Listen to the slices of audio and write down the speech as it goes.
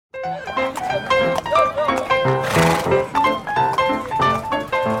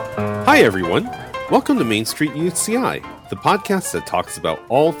Hi, everyone. Welcome to Main Street UCI, the podcast that talks about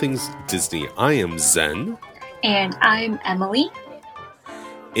all things Disney. I am Zen. And I'm Emily.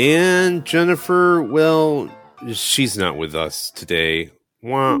 And Jennifer, well, she's not with us today.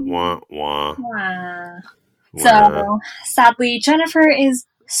 Wah, wah, wah. Wah. So, sadly, Jennifer is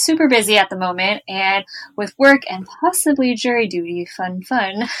super busy at the moment, and with work and possibly jury duty, fun.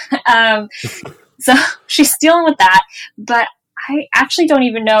 So she's dealing with that, but I actually don't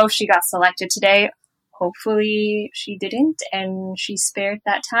even know if she got selected today. Hopefully she didn't, and she spared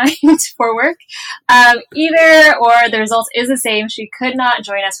that time for work. Either or, the result is the same. She could not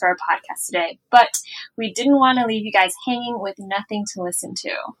join us for our podcast today, but we didn't want to leave you guys hanging with nothing to listen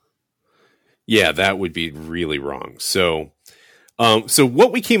to. Yeah, that would be really wrong. So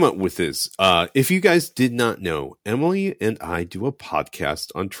what we came up with is, if you guys did not know, Emily and I do a podcast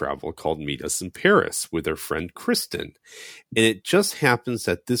on travel called Meet Us in Paris with our friend Kristen. And it just happens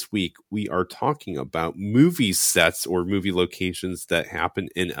that this week we are talking about movie sets or movie locations that happen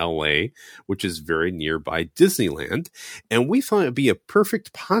in LA, which is very nearby Disneyland. And we thought it'd be a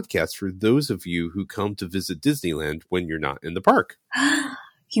perfect podcast for those of you who come to visit Disneyland when you're not in the park.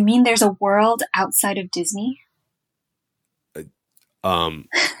 You mean there's a world outside of Disney? No,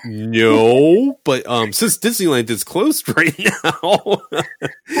 but since Disneyland is closed right now,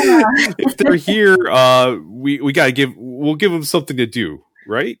 if they're here, we'll give them something to do,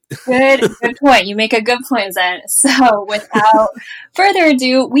 right? Good point. You make a good point, Zen. So without further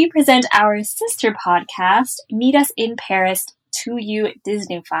ado, we present our sister podcast, Meet Us in Paris, to you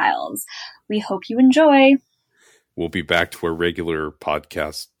Disney Files. We hope you enjoy. We'll be back to our regular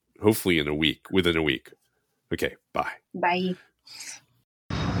podcast, hopefully within a week. Okay, bye. Bye.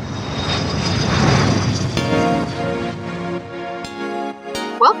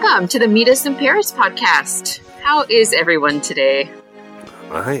 Welcome to the Meet Us in Paris podcast. How is everyone today?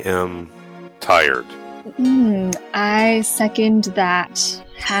 I am tired. I second that.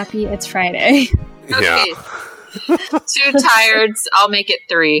 Happy it's Friday. Okay. Yeah. 2 tireds. I'll make it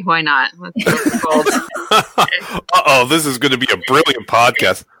 3. Why not? Uh-oh, this is going to be a brilliant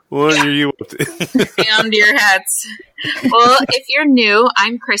podcast. What are you up to? And your hats. Well, if you're new,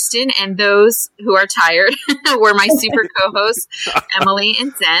 I'm Kristen, and those who are tired were my super co-hosts, Emily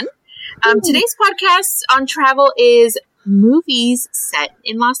and Zen. Today's podcast on travel is movies set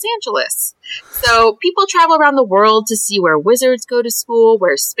in Los Angeles. So people travel around the world to see where wizards go to school,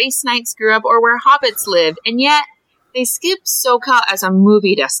 where space knights grew up, or where hobbits live, and yet they skip SoCal as a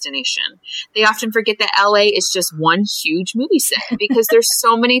movie destination. They often forget that LA is just one huge movie set because there's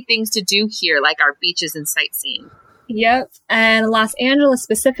so many things to do here, like our beaches and sightseeing. Yep. And Los Angeles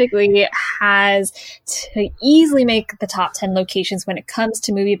specifically has to easily make the top 10 locations when it comes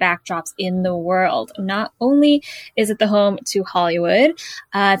to movie backdrops in the world. Not only is it the home to Hollywood,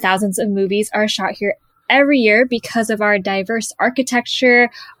 thousands of movies are shot here every year because of our diverse architecture,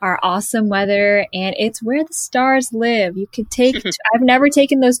 our awesome weather, and it's where the stars live. You could I've never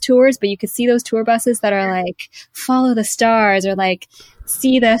taken those tours, but you could see those tour buses that are like, follow the stars, or like,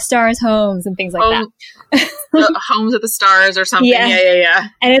 see the stars' homes and things like that. Homes of the stars or something. Yeah.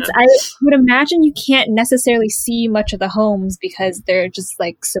 And I would imagine you can't necessarily see much of the homes because they're just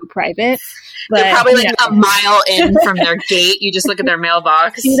like so private. But, they're probably like a mile in from their gate. You just look at their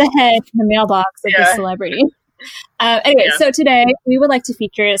mailbox. See the head in the mailbox of the celebrity. So today we would like to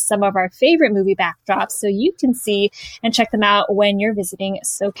feature some of our favorite movie backdrops so you can see and check them out when you're visiting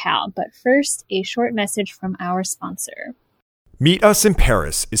SoCal. But first, a short message from our sponsor. Meet Us in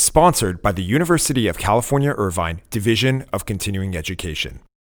Paris is sponsored by the University of California, Irvine Division of Continuing Education.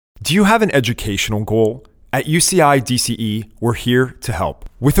 Do you have an educational goal? At UCI DCE, we're here to help.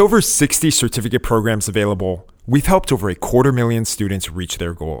 With over 60 certificate programs available, we've helped over 250,000 students reach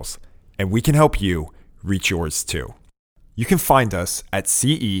their goals, and we can help you reach yours too. You can find us at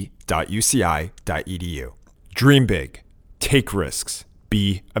ce.uci.edu. Dream big, take risks,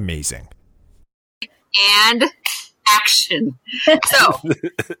 be amazing. And action. So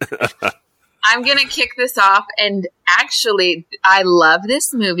I'm going to kick this off. And actually, I love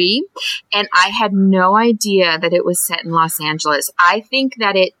this movie. And I had no idea that it was set in Los Angeles. I think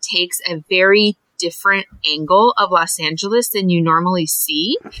that it takes a very different angle of Los Angeles than you normally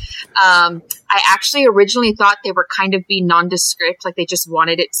see. I actually originally thought they were kind of being nondescript, like they just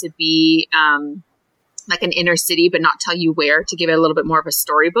wanted it to be like an inner city, but not tell you where, to give it a little bit more of a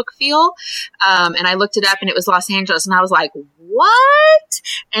storybook feel. And I looked it up and it was Los Angeles, and I was like, what?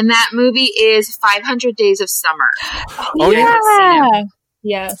 And that movie is 500 Days of Summer. Oh, yeah.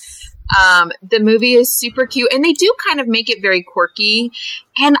 Yes. The movie is super cute, and they do kind of make it very quirky.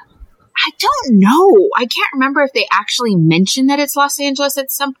 And I don't know. I can't remember if they actually mentioned that it's Los Angeles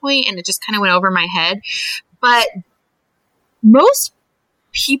at some point, and it just kind of went over my head. But most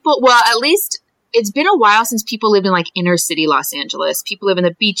people, well, at least it's been a while since people lived in like inner city Los Angeles. People live in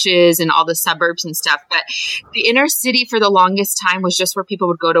the beaches and all the suburbs and stuff. But the inner city for the longest time was just where people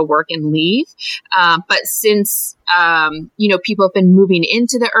would go to work and leave. But since, people have been moving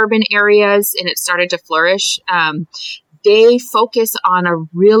into the urban areas and it started to flourish, they focus on a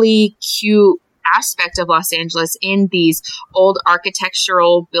really cute aspect of Los Angeles in these old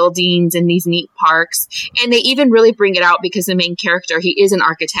architectural buildings and these neat parks. And they even really bring it out because the main character, he is an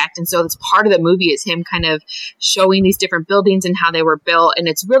architect. And so that's part of the movie is him kind of showing these different buildings and how they were built. And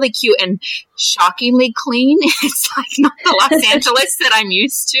it's really cute and shockingly clean. It's like not the Los Angeles that I'm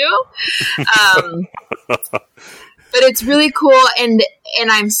used to. But it's really cool. And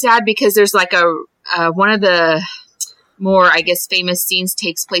I'm sad because there's like one of the more, I guess, famous scenes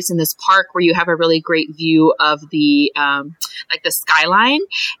takes place in this park where you have a really great view of the, like the skyline.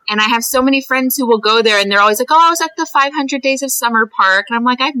 And I have so many friends who will go there and they're always like, oh, I was at the 500 Days of Summer Park. And I'm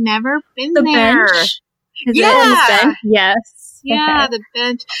like, I've never been the there. Bench? Is it on the bench? Yes. Yeah, Okay. the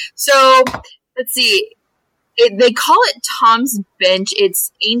bench. So let's see. They call it Tom's Bench.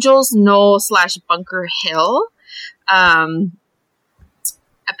 It's Angels Knoll / Bunker Hill.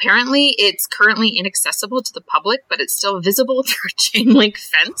 Apparently, it's currently inaccessible to the public, but it's still visible through a chain link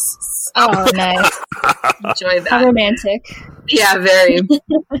fence. So Oh, nice. enjoy that. How romantic. Yeah, very.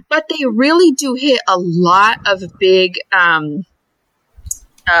 But they really do hit a lot of big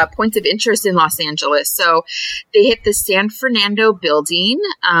points of interest in Los Angeles. So they hit the San Fernando building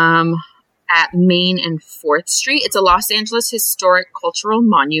at Main and 4th Street. It's a Los Angeles Historic Cultural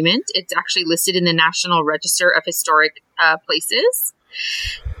Monument. It's actually listed in the National Register of Historic Places.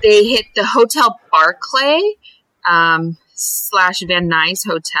 They hit the Hotel Barclay / Van Nuys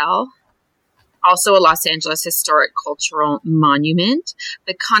Hotel, also a Los Angeles Historic Cultural Monument.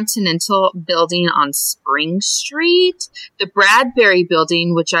 The Continental Building on Spring Street. The Bradbury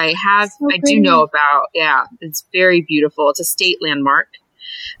Building, which I do know about. Yeah, it's very beautiful. It's a state landmark.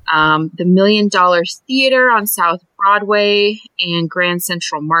 The $1 Million Theater on South Broadway and Grand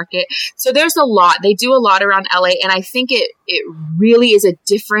Central Market. So there's a lot. They do a lot around LA, and I think it really is a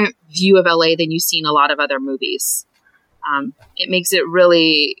different view of LA than you see in a lot of other movies. It makes it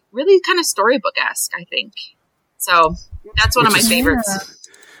really, really kind of storybook-esque, I think. So that's one of my favorites.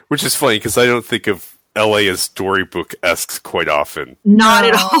 Which is funny because I don't think of LA as storybook-esque quite often. Not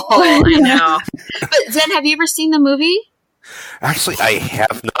at all. I know. But Zen, have you ever seen the movie? Actually, I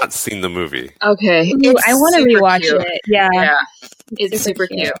have not seen the movie. Okay. Ooh, I want to rewatch it. Yeah. It's super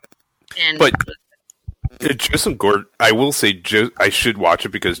cute. And But Joseph Gordon, I will say I should watch it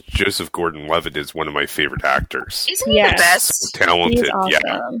because Joseph Gordon-Levitt is one of my favorite actors. Isn't he the best? So talented. He's awesome.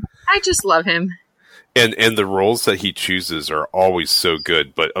 Yeah. I just love him. And the roles that he chooses are always so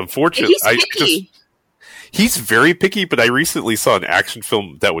good. But unfortunately, He's picky. he's very picky, but I recently saw an action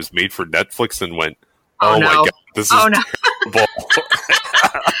film that was made for Netflix and went, oh my God, this is terrible.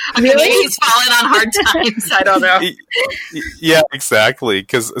 Maybe he's fallen on hard times. I don't know. Yeah, exactly.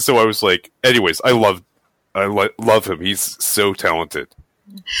 So I was like, anyways, I love him. He's so talented.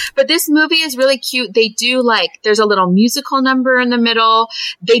 But this movie is really cute. They do there's a little musical number in the middle.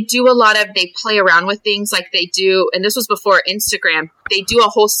 They do they play around with things like they do, and this was before Instagram. They do a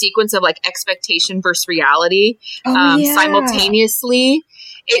whole sequence of expectation versus reality simultaneously.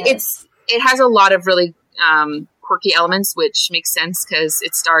 It has a lot of really quirky elements, which makes sense because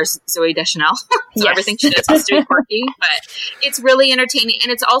it stars Zooey Deschanel. So everything she does has to be quirky, but it's really entertaining. And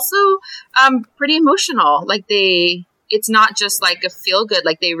it's also pretty emotional. It's not just a feel good.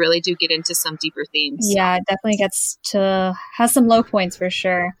 They really do get into some deeper themes. Yeah, it definitely has some low points for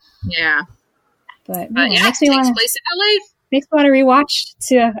sure. Yeah. But yeah, it takes place in LA. Makes me want to rewatch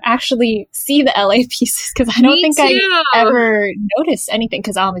to actually see the LA pieces because I don't think I ever noticed anything.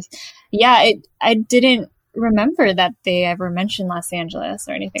 Because I didn't remember that they ever mentioned Los Angeles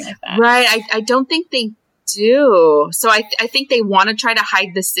or anything like that. Right. I don't think they do. So I think they want to try to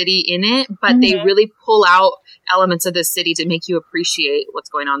hide the city in it, but they really pull out elements of the city to make you appreciate what's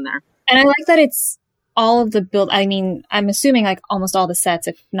going on there. And I like that it's all of the I'm assuming almost all the sets,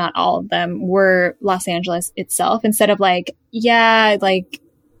 if not all of them, were Los Angeles itself instead of it's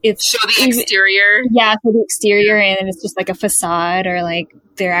show the exterior. Yeah, for the exterior, and it's just a facade, or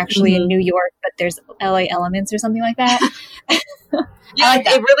they're actually in New York, but there's LA elements or something like that. Yeah,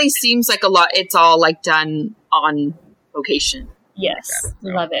 it really seems like a lot. It's all done on location. Yes,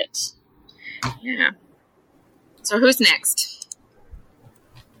 love it. Yeah. So who's next?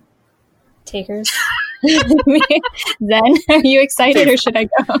 takers? Zen, are you excited or should I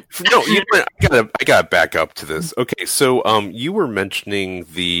go? No, I gotta back up to this. Okay, so you were mentioning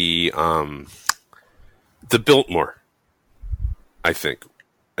the Biltmore, I think,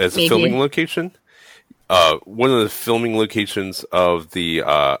 as a filming location. One of the filming locations of the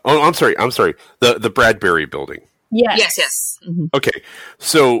I'm sorry, the Bradbury building. Yes. Mm-hmm. Okay,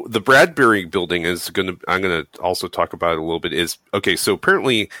 so the Bradbury building I'm gonna also talk about it a little bit. So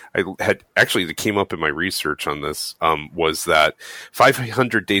apparently that came up in my research on this was that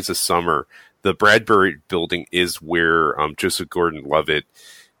 500 Days of Summer, the Bradbury building is where Joseph Gordon-Levitt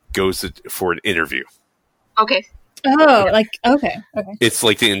goes for an interview. Okay. Oh, okay. It's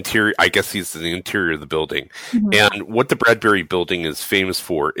like the interior. I guess he's in the interior of the building. Mm-hmm. And what the Bradbury building is famous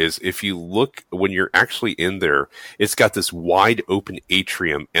for is if you look, when you're actually in there, it's got this wide open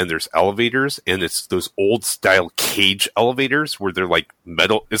atrium and there's elevators, and it's those old style cage elevators where they're like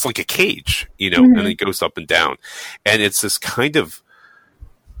metal. It's like a cage, mm-hmm. and it goes up and down. And it's this kind of,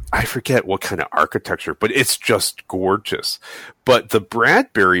 I forget what kind of architecture, but it's just gorgeous. But the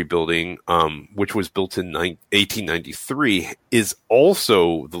Bradbury building, which was built in 1893, is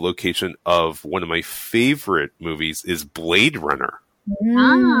also the location of one of my favorite movies, is Blade Runner.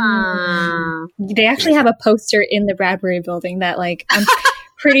 They actually have a poster in the Bradbury building that, I'm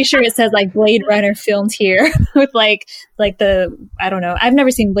pretty sure it says Blade Runner filmed here with like the, I don't know. I've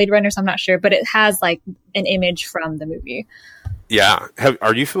never seen Blade Runner, so I'm not sure, but it has an image from the movie. Yeah.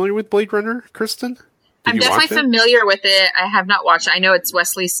 Are you familiar with Blade Runner, Kristen? I'm definitely familiar with it. I have not watched it. I know it's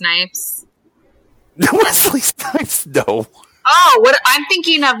Wesley Snipes. Wesley Snipes? No. Oh, what I'm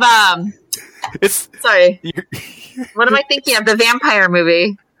thinking of, sorry. What am I thinking of? The vampire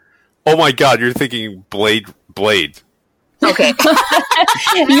movie. Oh my God, you're thinking Blade. Okay.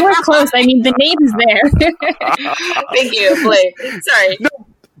 You were close. I mean, the name is there. Thank you, Blade. Sorry. No,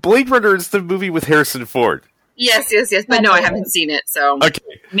 Blade Runner is the movie with Harrison Ford. Yes. But no, I haven't seen it, so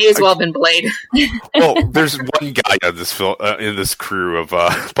may as well have been Blade. Well, there's one guy on this film in this crew of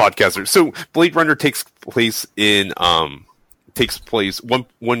podcasters. So Blade Runner takes place in one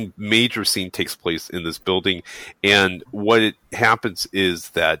major scene takes place in this building, and what happens is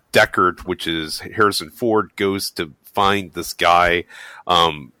that Deckard, which is Harrison Ford, goes to find this guy,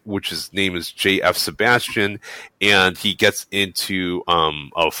 which his name is J.F. Sebastian, and he gets into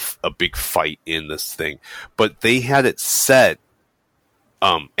a big fight in this thing. But they had it set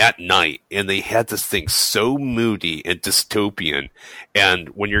at night, and they had this thing so moody and dystopian. And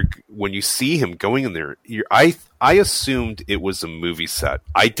when you see him going in there, I assumed it was a movie set.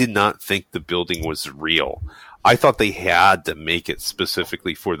 I did not think the building was real. I thought they had to make it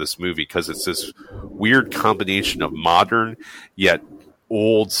specifically for this movie because it's this weird combination of modern yet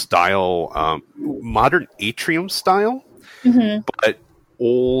old style, modern atrium style, mm-hmm. but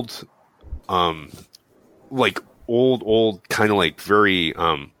old, old kind of very,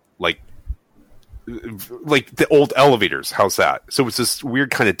 like the old elevators. How's that? So it's this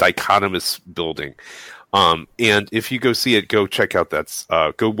weird kind of dichotomous building. And if you go see it, go check out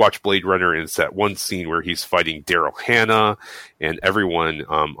go watch Blade Runner, and it's that one scene where he's fighting Daryl Hannah and everyone,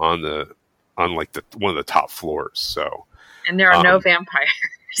 on one of the top floors. So, and there are no vampires.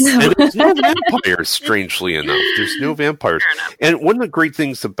 And there's no vampires, strangely enough. There's no vampires. And one of the great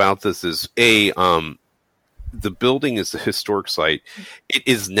things about this is the building is a historic site. It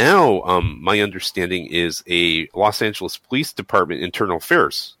is now, my understanding, is a Los Angeles Police Department Internal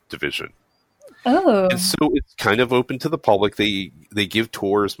Affairs division. Oh, and so it's kind of open to the public. They give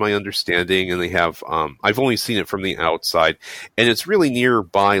tours, my understanding, and they have. I've only seen it from the outside, and it's really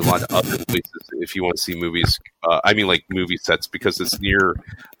nearby a lot of other places if you want to see movies. Movie sets, because it's near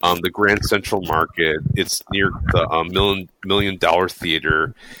the Grand Central Market. It's near the $1 Million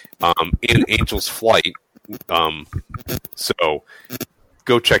Theater and Angel's Flight. So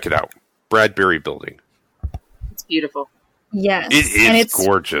go check it out. Bradbury Building. It's beautiful. Yes, it is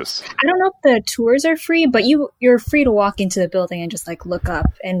gorgeous. I don't know if the tours are free, but you're free to walk into the building and just look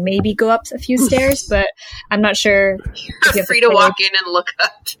up and maybe go up a few stairs. But I'm not sure. You're free to walk in and look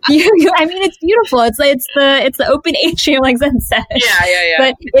up. I mean, it's beautiful. It's the open atrium, like Zen said. Yeah.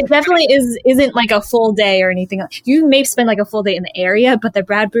 But it definitely isn't like a full day or anything. You may spend a full day in the area, but the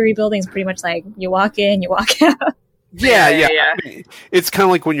Bradbury building is pretty much you walk in, you walk out. Yeah. I mean, it's kind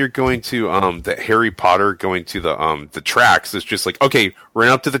of like when you're going to the Harry Potter, going to the tracks. It's just okay, run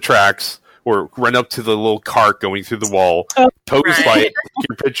up to the tracks or run up to the little cart going through the wall, pose by it, take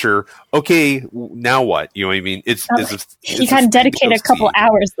your picture. Okay, now what? You know what I mean? It's you kind of dedicate a couple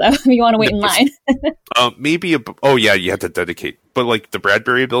hours though if you want to wait in line. Maybe you have to dedicate. But the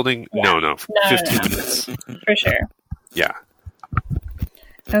Bradbury building, no, 15 minutes for sure. Yeah.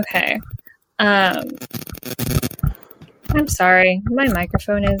 Okay. I'm sorry. My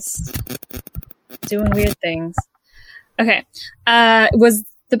microphone is doing weird things. Okay. Was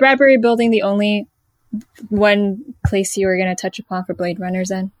the Bradbury Building the only one place you were going to touch upon for Blade Runners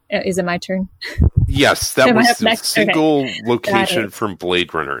then? Is it my turn? Yes, that was the next? single location from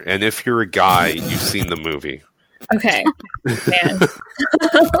Blade Runner. And if you're a guy, you've seen the movie. Okay. Man.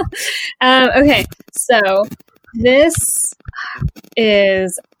 Okay. So this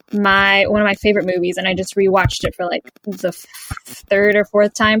is one of my favorite movies, and I just rewatched it for like the third or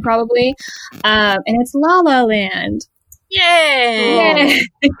fourth time probably. And it's La La Land. Yay!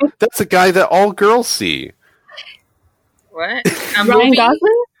 That's a guy that all girls see. What? Ryan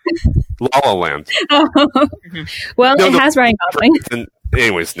Gosling? La La Land. Oh. Well, it has Ryan Gosling.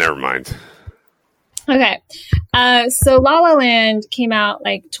 Anyways, never mind. Okay. So La La Land came out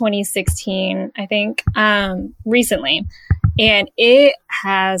like 2016, I think, recently. And it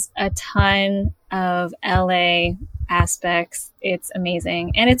has a ton of LA aspects. It's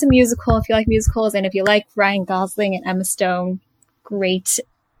amazing. And it's a musical if you like musicals. And if you like Ryan Gosling and Emma Stone, great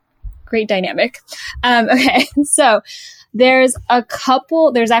dynamic. Okay. So there's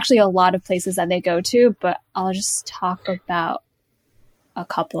actually a lot of places that they go to, but I'll just talk about a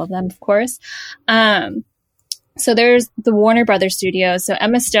couple of them, of course. So there's the Warner Brothers Studios. So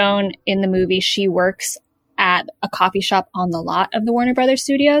Emma Stone in the movie, she works at a coffee shop on the lot of the Warner Brothers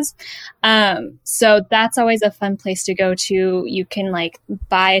Studios. So that's always a fun place to go to. You can like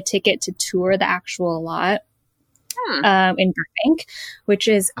buy a ticket to tour the actual lot in Burbank, which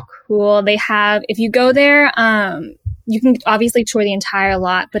is cool. They have, if you go there, you can obviously tour the entire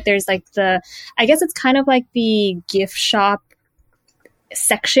lot, but there's like I guess it's kind of like the gift shop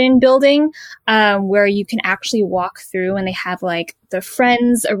section building, where you can actually walk through, and they have like the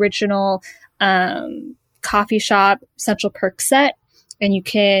Friends original, coffee shop Central Perk set, and you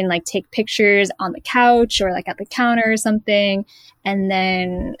can like take pictures on the couch or like at the counter or something. And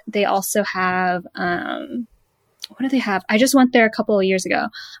then they also have, what do they have? I just went there a couple of years ago.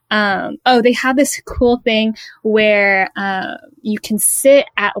 They have this cool thing where, you can sit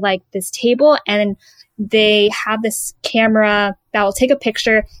at like this table, and they have this camera that will take a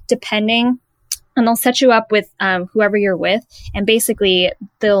picture depending, and they'll set you up with whoever you're with. And basically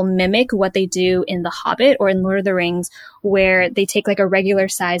they'll mimic what they do in The Hobbit or in Lord of the Rings, where they take like a regular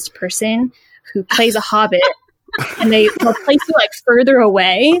sized person who plays a hobbit and they'll place you like further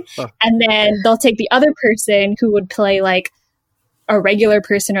away. And then they'll take the other person who would play like a regular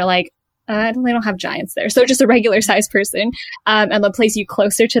person, or like, they don't have giants there, so just a regular sized person, and they'll place you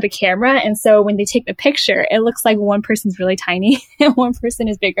closer to the camera. And so when they take the picture, it looks like one person's really tiny and one person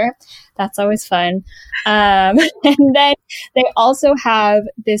is bigger. That's always fun. And then they also have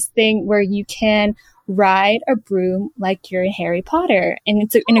this thing where you can ride a broom like you're in Harry Potter, and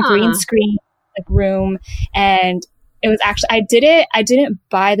it's in a green screen like room. And it was actually, I didn't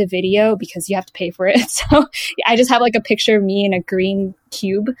buy the video because you have to pay for it. So I just have like a picture of me in a green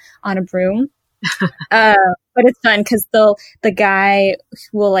cube on a broom. But it's fun because the guy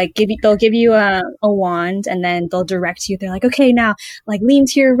will like they'll give you a wand, and then they'll direct you. They're like, okay, now like lean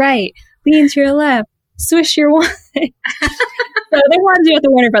to your right, lean to your left, swish your wand. So they wanted to do it at the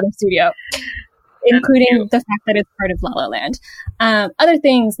Warner Brothers Studio, including the fact that it's part of La La Land. Other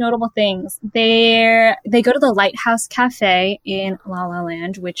things, notable things, they go to the Lighthouse Cafe in La La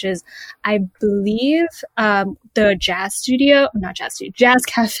Land, which is, I believe, the jazz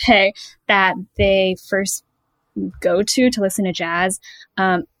cafe that they first go to listen to jazz.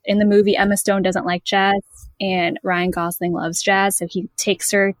 In the movie, Emma Stone doesn't like jazz, and Ryan Gosling loves jazz, so he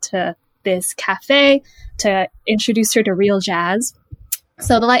takes her to this cafe to introduce her to real jazz.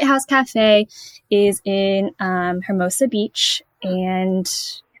 So the Lighthouse Cafe is in Hermosa Beach, and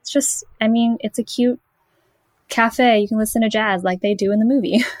it's just, I mean, it's a cute cafe. You can listen to jazz like they do in the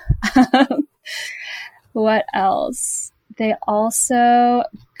movie. What else? They also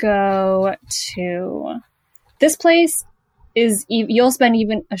go to this place. You'll spend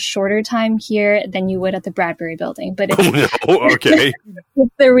even a shorter time here than you would at the Bradbury Building, but it's, okay.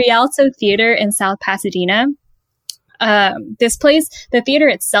 It's the Rialto Theater in South Pasadena. This place, the theater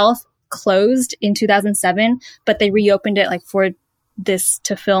itself closed in 2007, but they reopened it like for this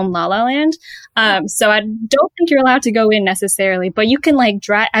to film La La Land. So I don't think you're allowed to go in necessarily, but you can like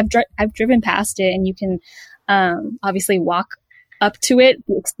drive. I've driven past it, and you can obviously walk up to it,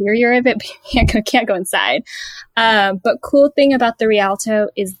 the exterior of it, but you can't go inside. But cool thing about the Rialto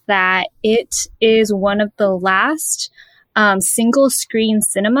is that it is one of the last single screen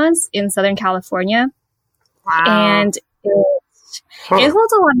cinemas in Southern California. Wow. And it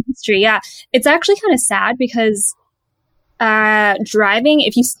holds a lot of history. Yeah. It's actually kind of sad because driving,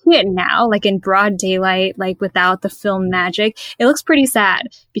 if you see it now, like in broad daylight, like without the film magic, it looks pretty sad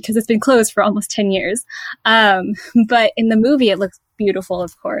because it's been closed for almost 10 years. But in the movie, it looks beautiful,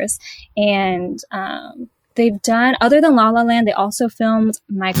 of course. And they've done, other than La La Land, they also filmed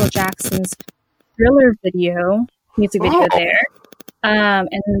Michael Jackson's Thriller music video there. And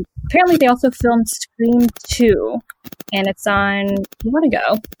apparently they also filmed Scream 2, and it's on, you want to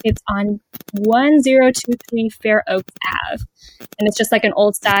go, it's on 1023 Fair Oaks Ave. And it's just like an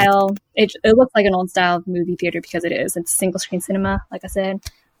old style, it looks like an old style movie theater because it is. It's single screen cinema, like I said,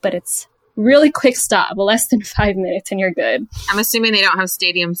 but it's really quick stop, less than 5 minutes and you're good. I'm assuming they don't have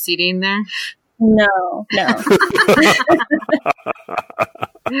stadium seating there? No. Okay.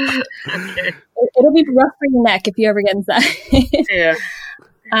 It'll be rough for your neck if you ever get inside. Yeah.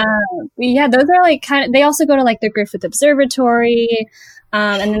 Yeah, those are like kind of, they also go to like the Griffith Observatory,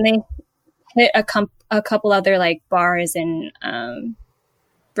 and then they hit a couple other like bars and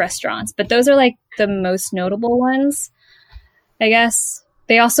restaurants, but those are like the most notable ones, I guess.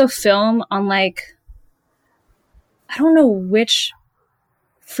 They also film on like, I don't know which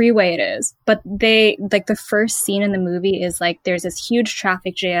freeway it is, but they like the first scene in the movie is like there's this huge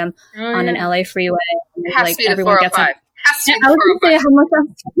traffic jam on an LA freeway, and like everyone gets on. I was going to say how much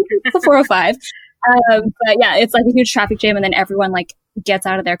the 405. But yeah, it's like a huge traffic jam, and then everyone like gets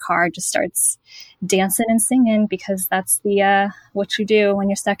out of their car, just starts dancing and singing because that's the what you do when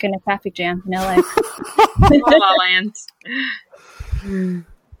you're stuck in a traffic jam in LA. La La Land.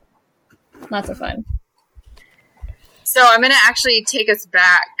 Lots of fun. So I'm going to actually take us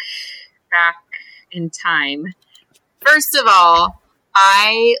back in time. First of all,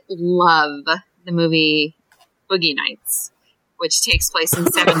 I love the movie Boogie Nights, which takes place in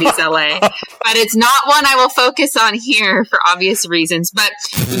 70s LA. But it's not one I will focus on here for obvious reasons. But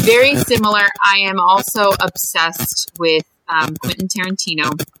very similar, I am also obsessed with Quentin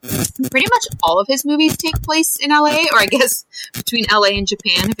Tarantino. Pretty much all of his movies take place in LA, or I guess between LA and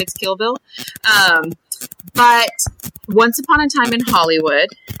Japan if it's Kill Bill. But Once Upon a Time in Hollywood,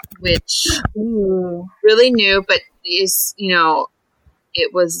 which really new, but is,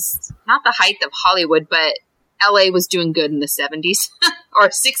 it was not the height of Hollywood, but LA was doing good in the 70s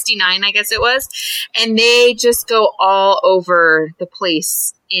or 69, I guess it was. And they just go all over the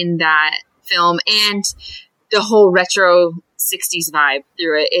place in that film. And the whole retro 60s vibe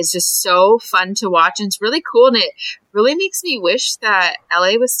through it is just so fun to watch. And it's really cool. And it really makes me wish that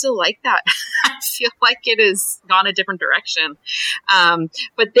LA was still like that. I feel like it has gone a different direction.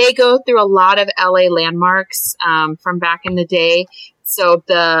 But they go through a lot of LA landmarks from back in the day. So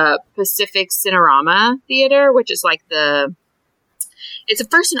the Pacific Cinerama Theater, which is like it's the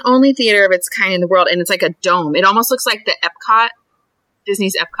first and only theater of its kind in the world. And it's like a dome. It almost looks like the Epcot,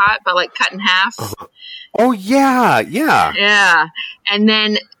 Disney's Epcot, but like cut in half. Oh, yeah. Yeah. Yeah. And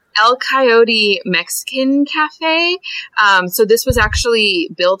then El Coyote Mexican Cafe. So this was actually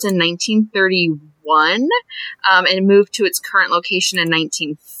built in 1931 and moved to its current location in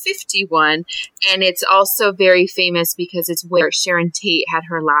 1951. And it's also very famous because it's where Sharon Tate had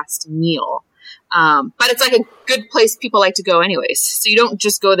her last meal. But it's like a good place people like to go anyways. So you don't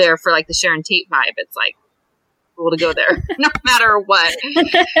just go there for like the Sharon Tate vibe. It's like cool to go there no matter what.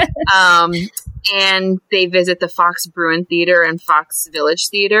 And they visit the Fox Bruin Theater and Fox Village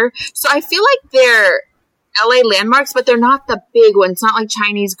Theater. So I feel like they're LA landmarks, but they're not the big ones. It's not like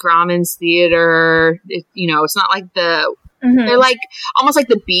Chinese Grauman's Theater. It's not like they're like almost like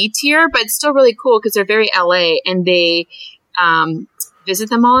the B tier, but it's still really cool because they're very LA, and they visit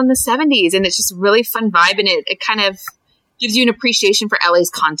them all in the 70s. And it's just a really fun vibe. And it kind of gives you an appreciation for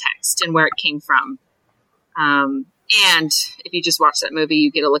LA's context and where it came from. And if you just watch that movie, you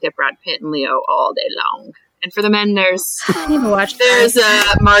get a look at Brad Pitt and Leo all day long. And for the men, there's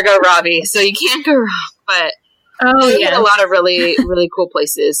Margot Robbie, so you can't go wrong. But a lot of really, really cool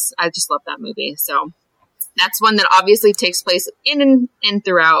places. I just love that movie. So that's one that obviously takes place in and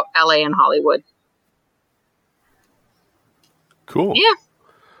throughout LA and Hollywood. Cool. Yeah.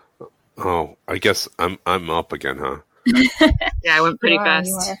 Oh, I guess I'm up again, huh? Yeah, I went pretty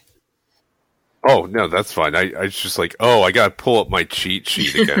fast. Oh, no, that's fine. I was just like, I got to pull up my cheat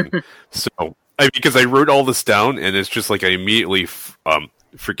sheet again. Because I wrote all this down, and it's just like I immediately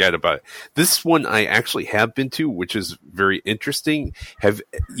forget about it. This one I actually have been to, which is very interesting. Have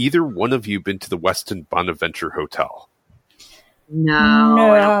either one of you been to the Westin Bonaventure Hotel? No,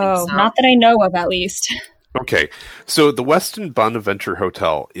 I don't think so. Not that I know of, at least. Okay, so the Westin Bonaventure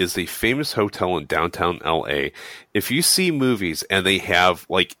Hotel is a famous hotel in downtown LA. If you see movies and they have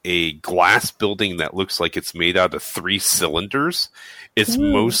like a glass building that looks like it's made out of 3 cylinders, it's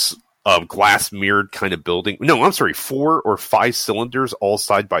glass mirrored kind of building. No, I'm sorry, 4 or 5 cylinders all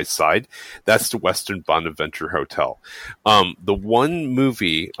side by side. That's the Westin Bonaventure Hotel. The one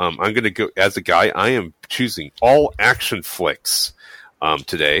movie, I'm going to go, as a guy, I am choosing all action flicks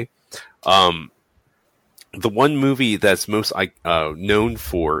today. The one movie that's most known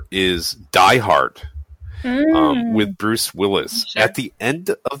for is Die Hard with Bruce Willis. Sure. At the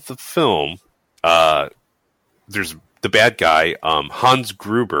end of the film, there's the bad guy, Hans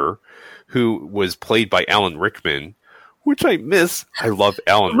Gruber, who was played by Alan Rickman, which I miss. I love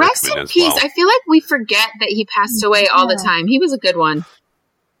Alan Rest Rickman in as peace. well. I feel like we forget that he passed away all the time. He was a good one.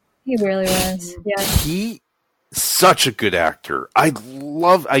 He really was. Yeah. He such a good actor. I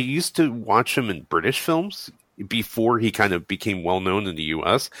used to watch him in British films before he kind of became well known in the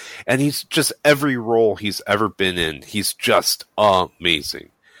US, and he's just every role he's ever been in, he's just amazing.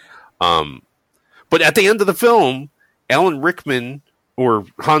 But at the end of the film, Alan Rickman or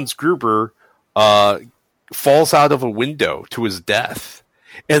Hans Gruber falls out of a window to his death.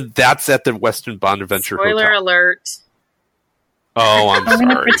 And that's at the Westin Bonaventure Spoiler Hotel. alert. Oh, I'm I'm going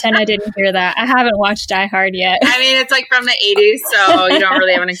to sorry. pretend I didn't hear that. I haven't watched Die Hard yet. I mean, it's like from the 80s, so you don't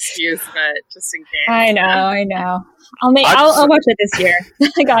really have an excuse, but just in case. I know. I'll watch it this year.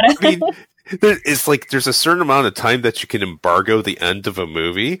 I got it. I mean, it's like there's a certain amount of time that you can embargo the end of a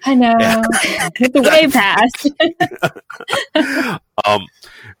movie. I know. It's way past.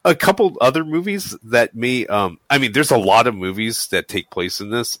 A couple other movies that may, I mean, there's a lot of movies that take place in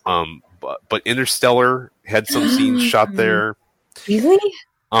this, but Interstellar had some scenes shot there. Really?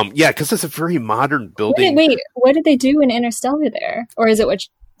 Yeah, because it's a very modern building. Wait, what did they do in Interstellar there? Or is it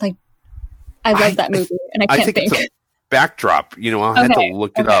I love that movie and I can't think. It's a backdrop. I'll have to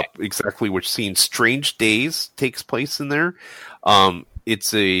look it Okay. up exactly which scene. Strange Days takes place in there.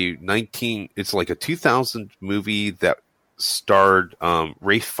 It's like a 2000 movie that starred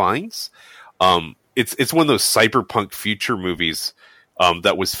Ralph Fiennes. It's one of those cyberpunk future movies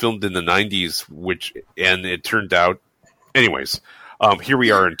that was filmed in the 90s, and it turned out. Anyways, here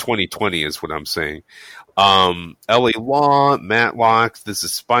we are in 2020 is what I'm saying. L.A. Law, Matlock, this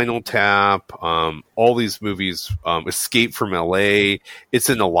is Spinal Tap, all these movies, Escape from L.A. It's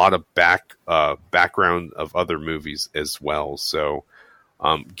in a lot of background of other movies as well. So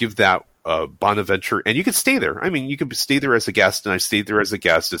give that Bonaventure, and you can stay there. I mean, you can stay there as a guest, and I stayed there as a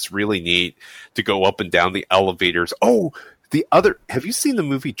guest. It's really neat to go up and down the elevators. Oh, have you seen the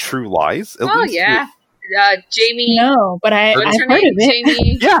movie True Lies? At Oh, least? yeah. Jamie. No, but I've What's her heard of name? it.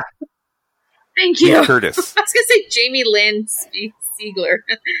 Jamie. Yeah. Thank you. Curtis. I was going to say Jamie Lynn Siegler.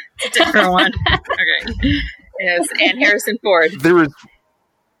 It's a different one. Okay. Yes, and Harrison Ford. There was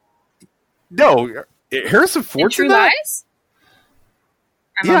Harrison Ford's True in that? Lies?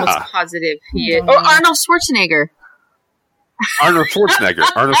 I'm Yeah. almost positive he is. No. Oh, Arnold Schwarzenegger. Arnold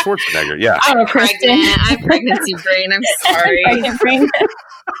Schwarzenegger. Yeah. I'm Kristen. pregnant. I'm pregnancy brain. I'm sorry. Pregnant brain.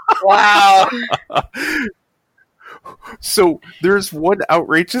 Wow. So there's one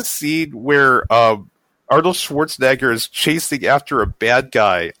outrageous scene where Arnold Schwarzenegger is chasing after a bad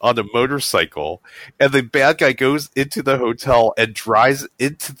guy on a motorcycle, and the bad guy goes into the hotel and drives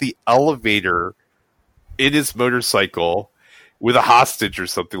into the elevator in his motorcycle with a hostage or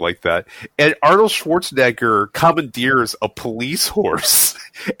something like that. And Arnold Schwarzenegger commandeers a police horse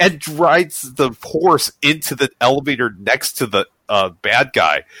and rides the horse into the elevator next to the bad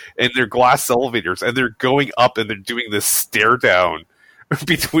guy, and they're glass elevators, and they're going up and they're doing this stare down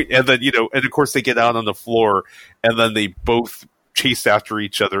between, and then, and of course they get out on the floor, and then they both chase after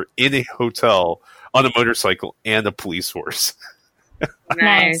each other in a hotel on a motorcycle and a police horse.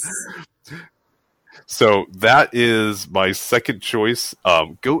 Nice. So that is my second choice.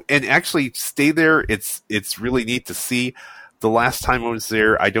 Go and actually stay there. It's really neat to see. The last time I was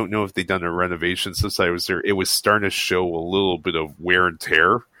there, I don't know if they've done a renovation since I was there. It was starting to show a little bit of wear and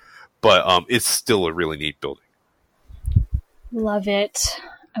tear, but it's still a really neat building. Love it.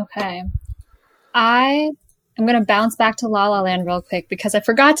 Okay. I am going to bounce back to La La Land real quick because I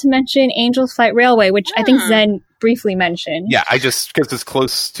forgot to mention Angel's Flight Railway, which I think Zen briefly mentioned. Yeah, because it's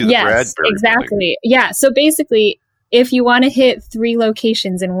close to the Yes, Bradbury exactly. building. Yeah, so basically, if you want to hit 3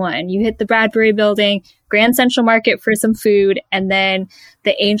 locations in one, you hit the Bradbury Building, Grand Central Market for some food, and then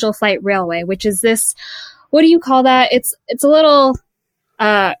the Angel Flight Railway, which is this, what do you call that? It's a little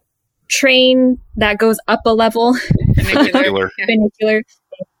train that goes up a level. Funicular. Funicular.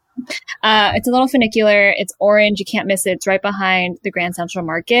 It's a little funicular. It's orange. You can't miss it. It's right behind the Grand Central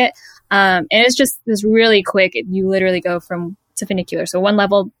Market. And it's just this really quick. You literally go from to funicular. So one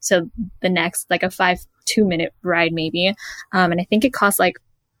level to the next, like a 2-minute ride maybe. And I think it costs like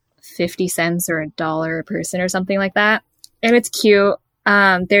 50 cents or $1 a person or something like that. And it's cute.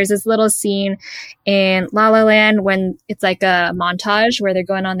 There's this little scene in La La Land when it's like a montage where they're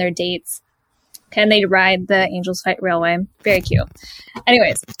going on their dates and they ride the Angels Fight Railway. Very cute.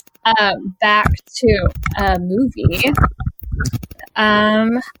 Anyways, back to a movie.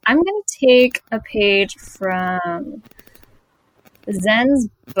 I'm going to take a page from Zen's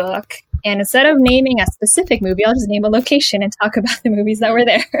book, and instead of naming a specific movie, I'll just name a location and talk about the movies that were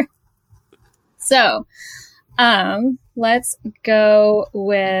there. So, let's go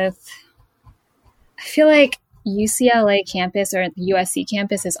with, I feel like UCLA campus or the USC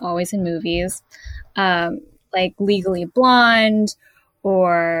campus is always in movies, like Legally Blonde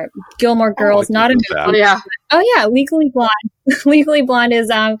or Gilmore Girls. Not a movie. Oh yeah. Oh yeah, Legally Blonde. Legally Blonde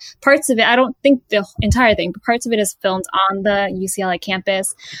is parts of it. I don't think the entire thing, but parts of it is filmed on the UCLA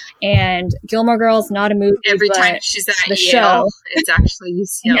campus. And Gilmore Girls, not a movie. Every time she's at the Yale, show, it's actually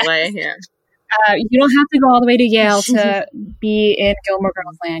UCLA. Yes. Yeah. You don't have to go all the way to Yale to be in Gilmore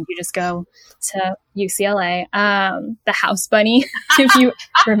Girls land. You just go to UCLA. The House Bunny, if you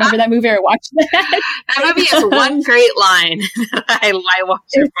remember that movie or watched that. That movie has one great line. I watched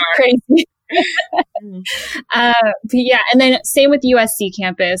it It's crazy. But yeah, and then same with USC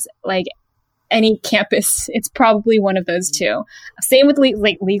campus. Like any campus, it's probably one of those two. Same with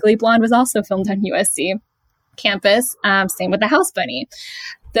like Legally Blonde was also filmed on USC campus. Same with the House Bunny.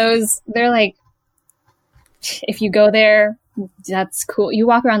 They're like, if you go there, that's cool. You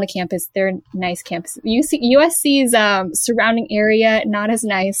walk around the campus, they're nice campuses. USC's surrounding area, not as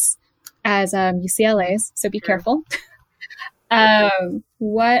nice as UCLA's, so be careful.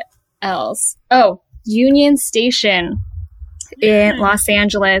 What else? Oh, Union Station in Los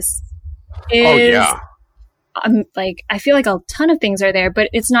Angeles is, like, I feel like a ton of things are there, but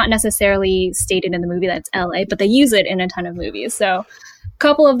it's not necessarily stated in the movie that it's LA, but they use it in a ton of movies. So a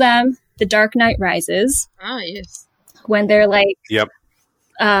couple of them, The Dark Knight Rises. Oh, yes. When they're like... Yep.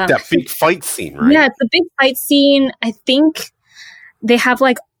 That big fight scene, right? Yeah, it's a big fight scene. I think they have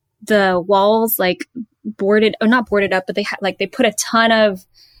like the walls like boarded, or not boarded up, but they put a ton of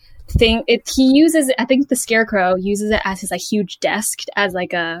he uses, I think the Scarecrow uses it as his like huge desk, as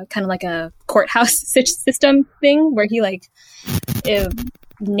like a kind of like a courthouse system thing where he like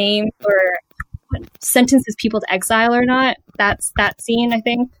names or sentences people to exile or not. That's that scene, I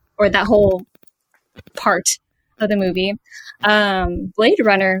think, or that whole part of the movie. Blade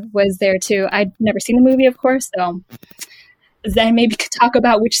Runner was there too. I'd never seen the movie, of course, so Zen maybe could talk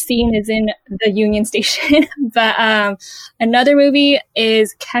about which scene is in the Union Station. But another movie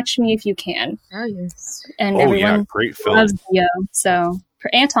is Catch Me If You Can. Oh, yes. And everyone great film. loves Leo,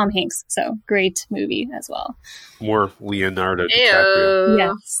 and Tom Hanks, so great movie as well. More Leonardo DiCaprio.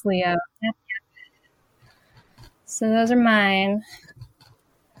 Yes, Leo. Yeah. So those are mine.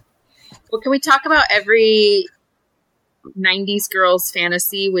 Well, can we talk about every 90s girl's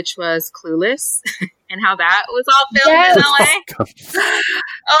fantasy, which was Clueless, and how that was all filmed in LA?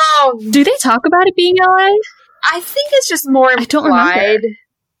 Oh, do they talk about it being LA? I think it's just more implied. I don't remember.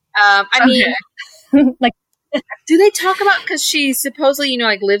 I mean, like, do they talk about, because she supposedly,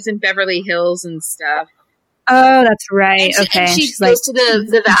 like lives in Beverly Hills and stuff? Oh, that's right. And she goes to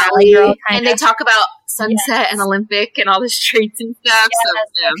the valley, girl, and they talk about Sunset and Olympic and all the streets and stuff. Yes,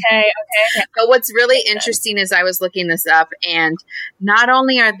 so, okay. But what's really interesting is I was looking this up, and not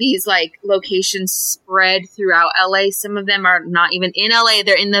only are these like locations spread throughout LA, some of them are not even in LA,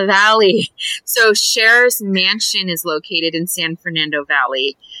 they're in the valley. So Cher's mansion is located in San Fernando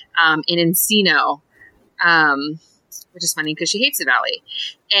Valley, in Encino, which is funny because she hates the valley.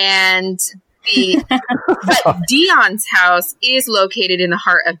 And but Dion's house is located in the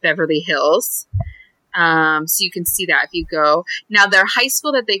heart of Beverly Hills. So you can see that if you go. Now, their high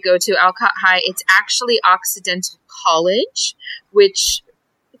school that they go to, Alcott High, it's actually Occidental College, which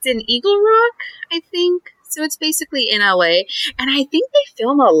it's in Eagle Rock, I think. So it's basically in LA. And I think they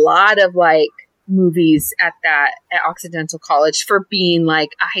film a lot of like movies at Occidental College for being like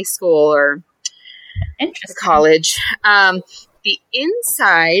a high school or a college. The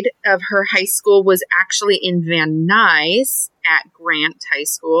inside of her high school was actually in Van Nuys at Grant High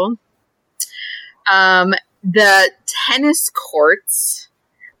School. The tennis courts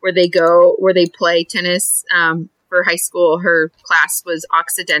where they play tennis, for high school, her class was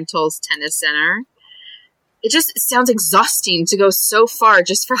Occidental's Tennis Center. It just sounds exhausting to go so far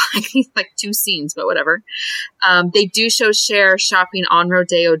just for like 2 scenes, but whatever. They do show Cher shopping on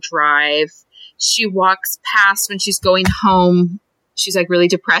Rodeo Drive. She walks past when she's going home. She's like really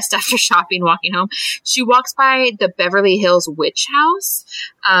depressed after shopping, walking home. She walks by the Beverly Hills Witch House.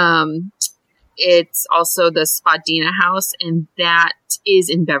 It's also the Spadina House, and that is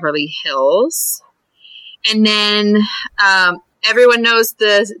in Beverly Hills. And then everyone knows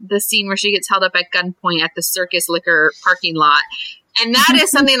the scene where she gets held up at gunpoint at the Circus Liquor parking lot. And that is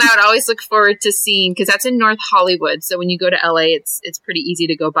something I would always look forward to seeing, because that's in North Hollywood. So when you go to LA, it's pretty easy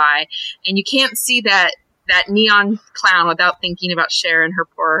to go by. And you can't see that neon clown without thinking about Cher and her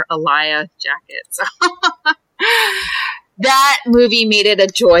poor Alaya jacket. So that movie made it a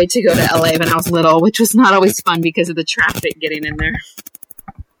joy to go to LA when I was little, which was not always fun because of the traffic getting in there.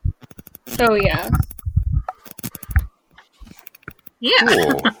 Oh, yeah.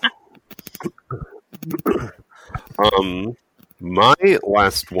 Yeah. Cool. My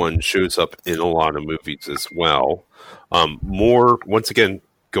last one shows up in a lot of movies as well. More, once again,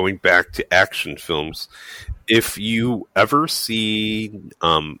 going back to action films. If you ever see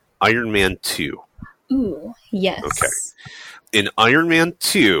Iron Man 2. Ooh, yes. Okay. In Iron Man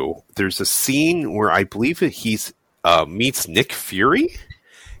 2, there's a scene where I believe he's meets Nick Fury,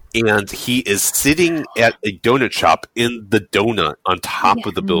 and he is sitting at a donut shop in the donut on top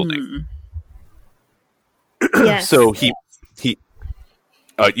of the building. Yes. So he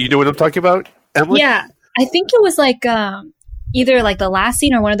you know what I'm talking about, Emily? Yeah, I think it was like either like the last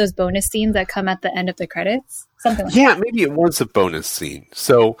scene or one of those bonus scenes that come at the end of the credits. Something like that. Yeah, maybe it was a bonus scene.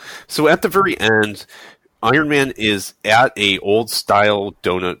 So at the very end, Iron Man is at a old style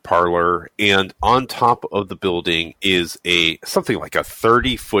donut parlor, and on top of the building is something like a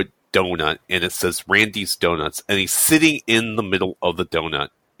 30-foot donut, and it says Randy's Donuts, and he's sitting in the middle of the donut,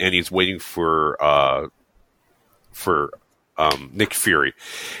 and he's waiting for Nick Fury.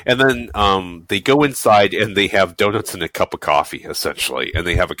 And then they go inside and they have donuts and a cup of coffee, essentially, and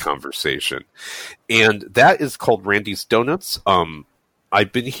they have a conversation. And that is called Randy's Donuts.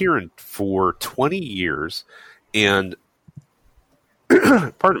 I've been here for 20 years, and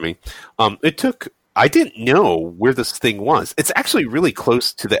pardon me, I didn't know where this thing was. It's actually really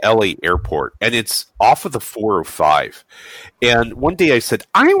close to the LA airport, and it's off of the 405. And one day I said,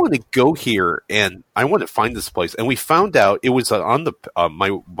 I want to go here, and I want to find this place. And we found out it was on the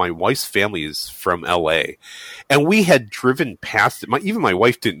my wife's family is from LA, and we had driven past it. Even my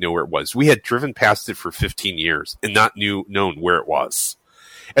wife didn't know where it was. We had driven past it for 15 years and not known where it was.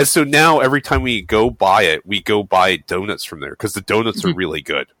 And so now every time we go by it, we go buy donuts from there because the donuts are really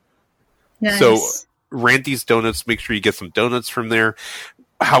good. Nice. So Randy's Donuts, make sure you get some donuts from there.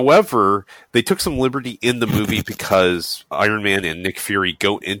 However, they took some liberty in the movie because Iron Man and Nick Fury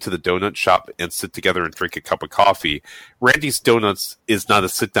go into the donut shop and sit together and drink a cup of coffee. Randy's Donuts is not a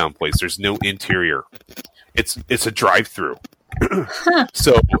sit-down place. There's no interior. It's a drive-through.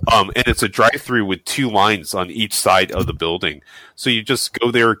 So, and it's a drive-through with 2 lines on each side of the building. So you just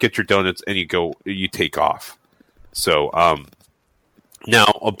go there, get your donuts, and you take off. So, now,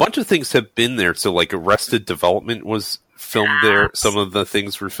 a bunch of things have been there. So, like, Arrested Development was filmed there. Some of the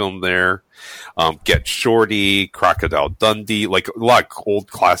things were filmed there. Get Shorty, Crocodile Dundee, like a lot of old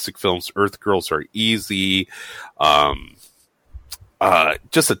classic films. Earth Girls Are Easy.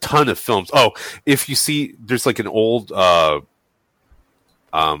 Just a ton of films. Oh, if you see, there's like an old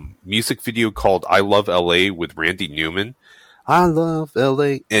music video called I Love LA with Randy Newman. I love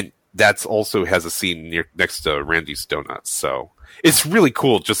LA. And that's also has a scene next to Randy's Donuts. So it's really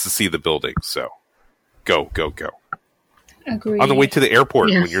cool just to see the building. So go. Agreed. On the way to the airport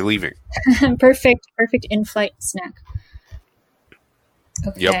when you're leaving. Perfect in-flight snack.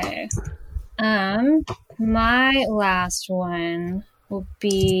 Okay. Yep. My last one will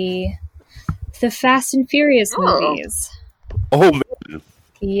be the Fast and Furious movies. Oh, man.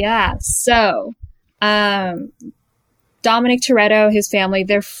 Yeah. So, Dominic Toretto, his family,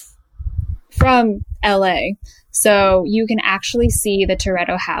 they're from LA. So you can actually see the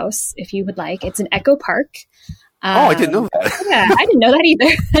Toretto house if you would like. It's in Echo Park. I didn't know that. Yeah, I didn't know that either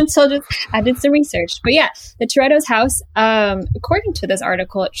until I did some research. But yeah, the Toretto's house, according to this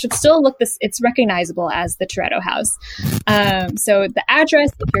article, it should still look it's recognizable as the Toretto house. So the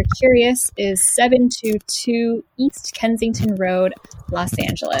address, if you're curious, is 722 East Kensington Road, Los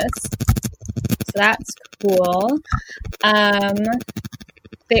Angeles. So that's cool.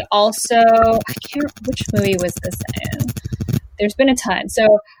 They also, which movie was this in? There's been a ton.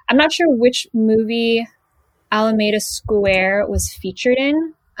 So I'm not sure which movie Alameda Square was featured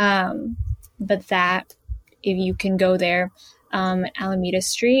in, but that, if you can go there, Alameda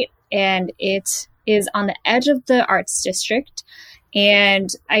Street, and it is on the edge of the Arts District, and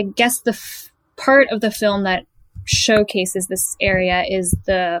I guess the part of the film that showcases this area is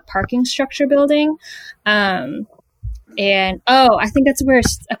the parking structure building, and I think that's where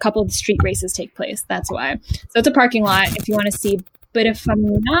a couple of the street races take place. That's why. So it's a parking lot if you want to see, but if I'm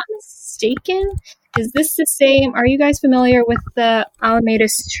not mistaken, is this the same? Are you guys familiar with the Alameda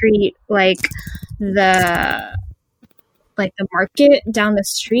Street, like like the market down the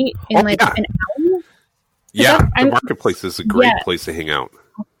street in an alley. Yeah, the marketplace is a great place to hang out.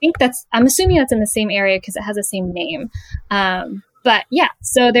 I think I'm assuming that's in the same area because it has the same name. But yeah,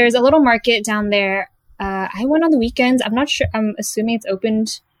 so there's a little market down there. I went on the weekends. I'm not sure. I'm assuming it's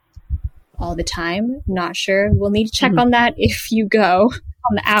opened all the time. Not sure. We'll need to check on that if you go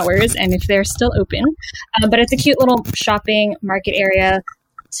on the hours and if they're still open. But it's a cute little shopping market area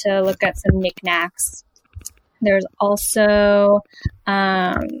to look at some knickknacks. There's also,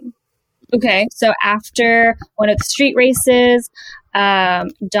 so after one of the street races,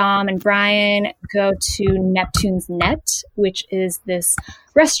 Dom and Brian go to Neptune's Net, which is this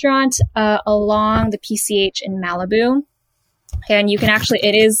restaurant along the PCH in Malibu. And you can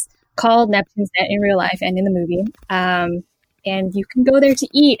it is called Neptune's Net in real life and in the movie. And you can go there to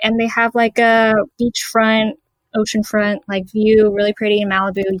eat, and they have like a beachfront, oceanfront like view, really pretty in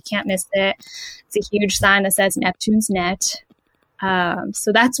Malibu. You can't miss it. It's a huge sign that says Neptune's Net.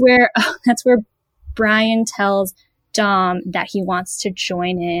 So that's where Brian tells Dom that he wants to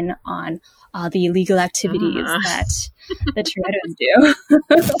join in on all the illegal activities that the Torettos do.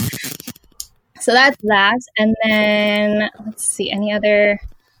 So that's that. And then let's see, any other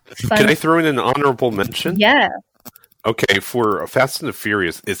fun... Can I throw in an honorable mention? Yeah. Okay, for Fast and the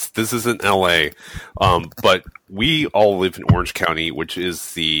Furious, this isn't LA, but we all live in Orange County, which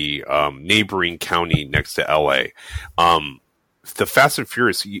is the neighboring county next to LA. The Fast and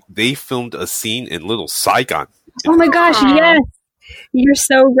Furious, they filmed a scene in Little Saigon. Oh my gosh, yes! You're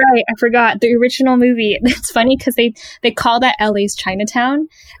so right. I forgot the original movie. It's funny because they call that LA's Chinatown,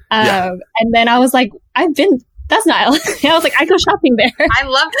 and then I was like, that's not LA. I was like, I go shopping there. I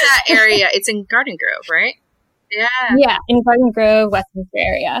love that area. It's in Garden Grove, right? Yeah, in Garden Grove, Westminster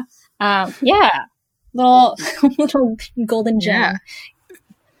area. Little golden gem.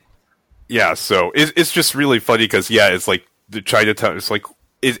 Yeah, so it's just really funny because it's like the Chinatown. It's like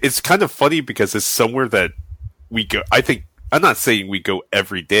it's kind of funny because it's somewhere that we go. I think I'm not saying we go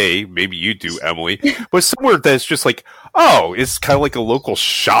every day. Maybe you do, Emily, but somewhere that's just like, it's kind of like a local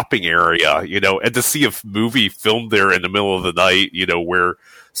shopping area, and to see a movie filmed there in the middle of the night, where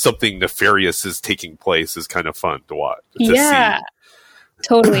something nefarious is taking place is kind of fun to watch. See.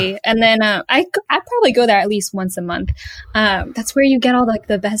 Totally. And then I probably go there at least once a month. That's where you get all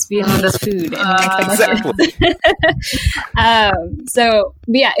the best Vietnamese food. Exactly. So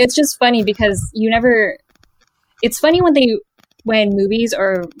yeah, it's just funny because it's funny when movies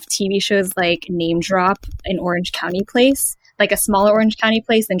or TV shows like name drop an Orange County place, like a smaller Orange County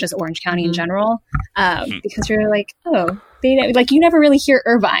place than just Orange County in general. Because you're like, you never really hear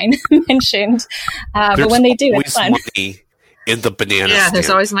Irvine mentioned. But when they do, it's fun. Money in the banana stand.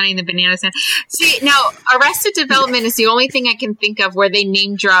 There's always money in the banana stand. See, now, Arrested Development is the only thing I can think of where they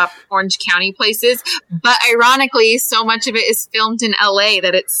name drop Orange County places. But ironically, so much of it is filmed in LA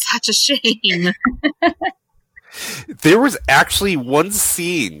that it's such a shame. There was actually one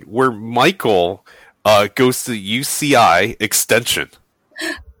scene where Michael goes to UCI Extension.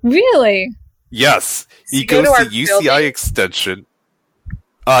 Really? Yes. He goes to UCI building? Extension.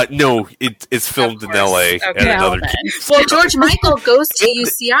 No, it's filmed in LA at another campus. Well, George Michael goes to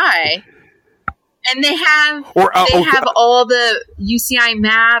UCI, and they have all the UCI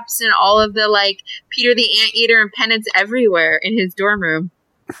maps and all of the Peter the Anteater and pennants everywhere in his dorm room.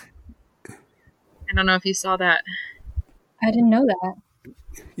 I don't know if you saw that. I didn't know that.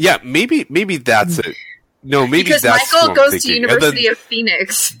 Yeah, maybe that's it. No, maybe because that's Michael goes to University of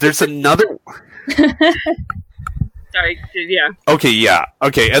Phoenix. There's another. Sorry. Yeah. Okay. Yeah.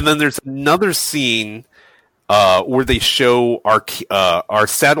 Okay. And then there's another scene where they show our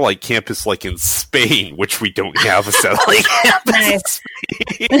satellite campus in Spain, which we don't have a satellite campus.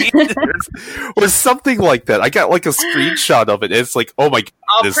 Or something like that. I got a screenshot of it. And it's like, oh my god,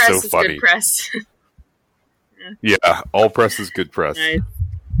 all this press is so funny. Good press. Yeah, all press is good press. Nice.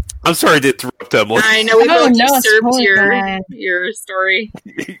 I'm sorry to interrupt, Emily. I know we both disturbed your story.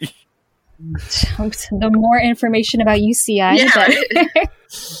 The more information about UCI. Yeah, right?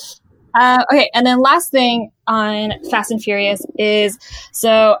 Okay, and then last thing on Fast and Furious is,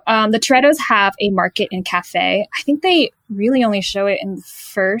 the Torettos have a market and cafe. I think they really only show it in the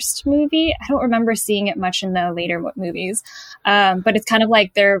first movie. I don't remember seeing it much in the later movies. But it's kind of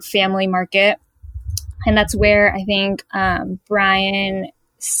like their family market. And that's where I think Brian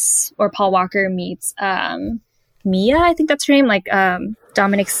or Paul Walker meets Mia, I think that's her name,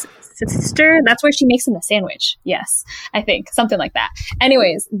 Dominic's sister. That's where she makes him the sandwich. Yes, I think. Something like that.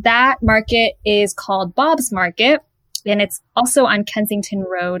 Anyways, that market is called Bob's Market, and it's also on Kensington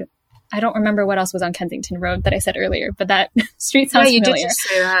Road. I don't remember what else was on Kensington Road that I said earlier, but that street sounds familiar. You did just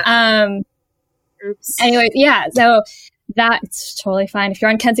say that. Oops. Anyway, yeah, so That's totally fine. If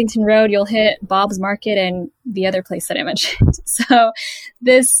you're on Kensington Road, you'll hit Bob's Market and the other place that I mentioned. So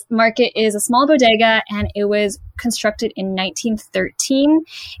this market is a small bodega, and it was constructed in 1913.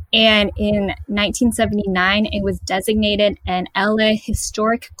 And in 1979, it was designated an LA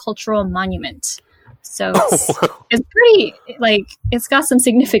Historic Cultural Monument. So it's pretty, like, it's got some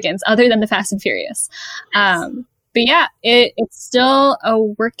significance other than the Fast and Furious. But yeah, it's still a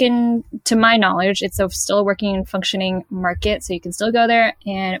working, to my knowledge, it's still a working and functioning market. So you can still go there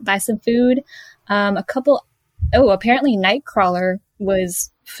and buy some food. Apparently Nightcrawler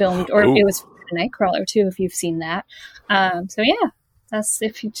was filmed, or it was Nightcrawler too, if you've seen that. So yeah, that's,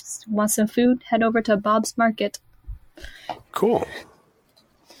 if you just want some food, head over to Bob's Market. Cool.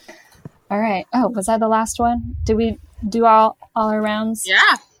 All right. Oh, was that the last one? Did we do all our rounds?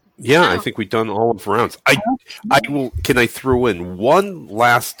 Yeah. Yeah, I think we've done all of the rounds. I will. Can I throw in one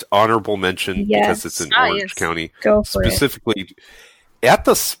last honorable mention because it's in Orange County? Go for specifically, at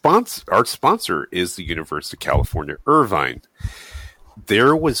the sponsor. Our sponsor is the University of California, Irvine.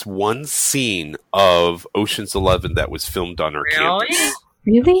 There was one scene of Ocean's 11 that was filmed on our campus.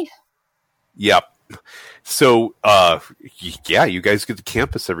 Really? Yep. So, you guys get to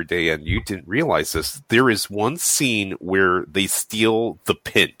campus every day, and you didn't realize this. There is one scene where they steal the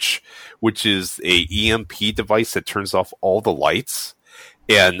pinch, which is a EMP device that turns off all the lights.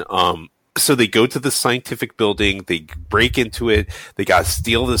 And so they go to the scientific building, they break into it, they got to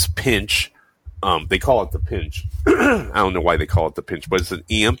steal this pinch. They call it the pinch. I don't know why they call it the pinch, but it's an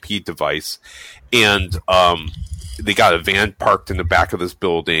EMP device. And they got a van parked in the back of this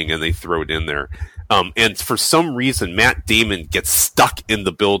building, and they throw it in there. And for some reason, Matt Damon gets stuck in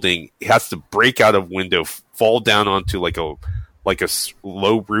the building. He has to break out a window, fall down onto like a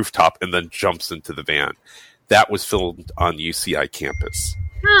low rooftop, and then jumps into the van. That was filmed on UCI campus.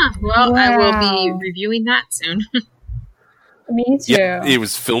 Well, I will be reviewing that soon. Me too. Yeah, it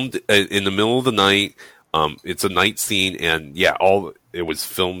was filmed in the middle of the night. It's a night scene, and it was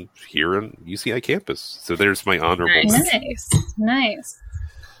filmed here on UCI campus. So there's my honorable mention. Nice.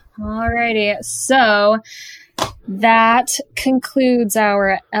 Alrighty, so that concludes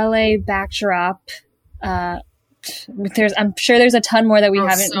our LA backdrop. I'm sure there's a ton more that we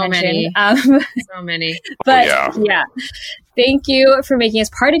haven't mentioned. So many. But yeah, thank you for making us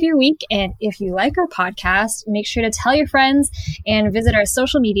part of your week. And if you like our podcast, make sure to tell your friends and visit our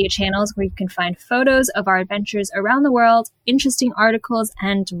social media channels where you can find photos of our adventures around the world, interesting articles,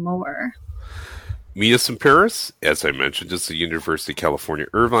 and more. Meet us in Paris, as I mentioned, is the University of California,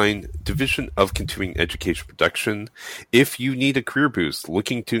 Irvine Division of Continuing Education Production. If you need a career boost,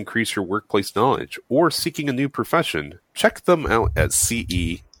 looking to increase your workplace knowledge, or seeking a new profession, check them out at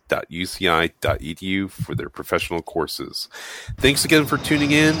ce.uci.edu for their professional courses. Thanks again for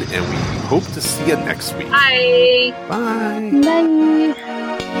tuning in, and we hope to see you next week. Bye. Bye.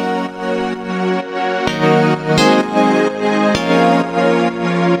 Bye.